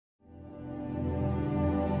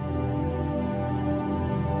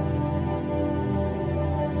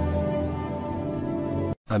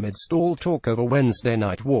Amidst all talk of a Wednesday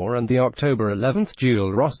Night War and the October 11th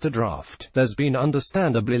dual roster draft, there's been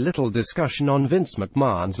understandably little discussion on Vince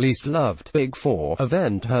McMahon's least loved Big Four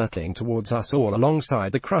event hurtling towards us all,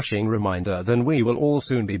 alongside the crushing reminder that we will all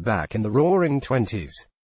soon be back in the roaring 20s.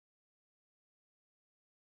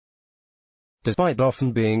 Despite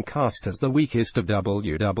often being cast as the weakest of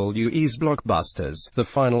WWE's blockbusters, the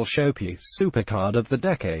final showpiece supercard of the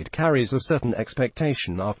decade carries a certain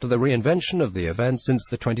expectation after the reinvention of the event since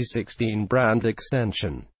the 2016 brand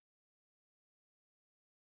extension.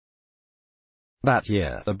 That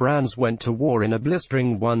year, the brands went to war in a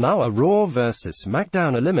blistering 1-hour Raw vs.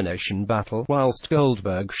 SmackDown elimination battle, whilst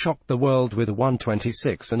Goldberg shocked the world with a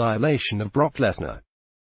 126 annihilation of Brock Lesnar.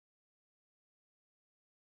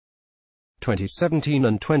 2017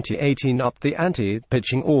 and 2018 upped the ante,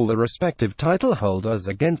 pitching all the respective title holders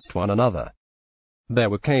against one another. There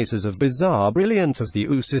were cases of bizarre brilliance as the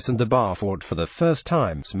Usos and the Bar fought for the first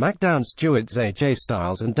time. SmackDown stewards AJ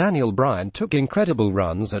Styles and Daniel Bryan took incredible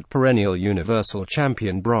runs at perennial Universal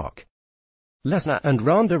Champion Brock Lesnar, and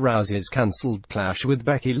Ronda Rousey's cancelled clash with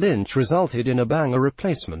Becky Lynch resulted in a banger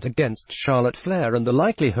replacement against Charlotte Flair, and the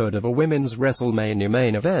likelihood of a women's WrestleMania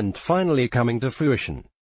main event finally coming to fruition.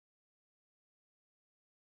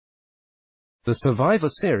 The Survivor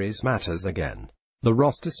Series matters again. The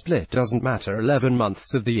roster split doesn't matter 11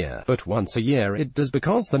 months of the year, but once a year it does,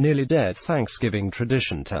 because the nearly dead Thanksgiving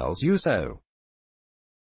tradition tells you so.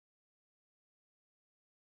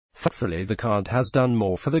 Thankfully, the card has done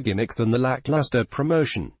more for the gimmick than the lackluster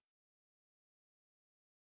promotion.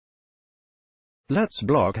 Let's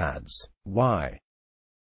block ads. Why?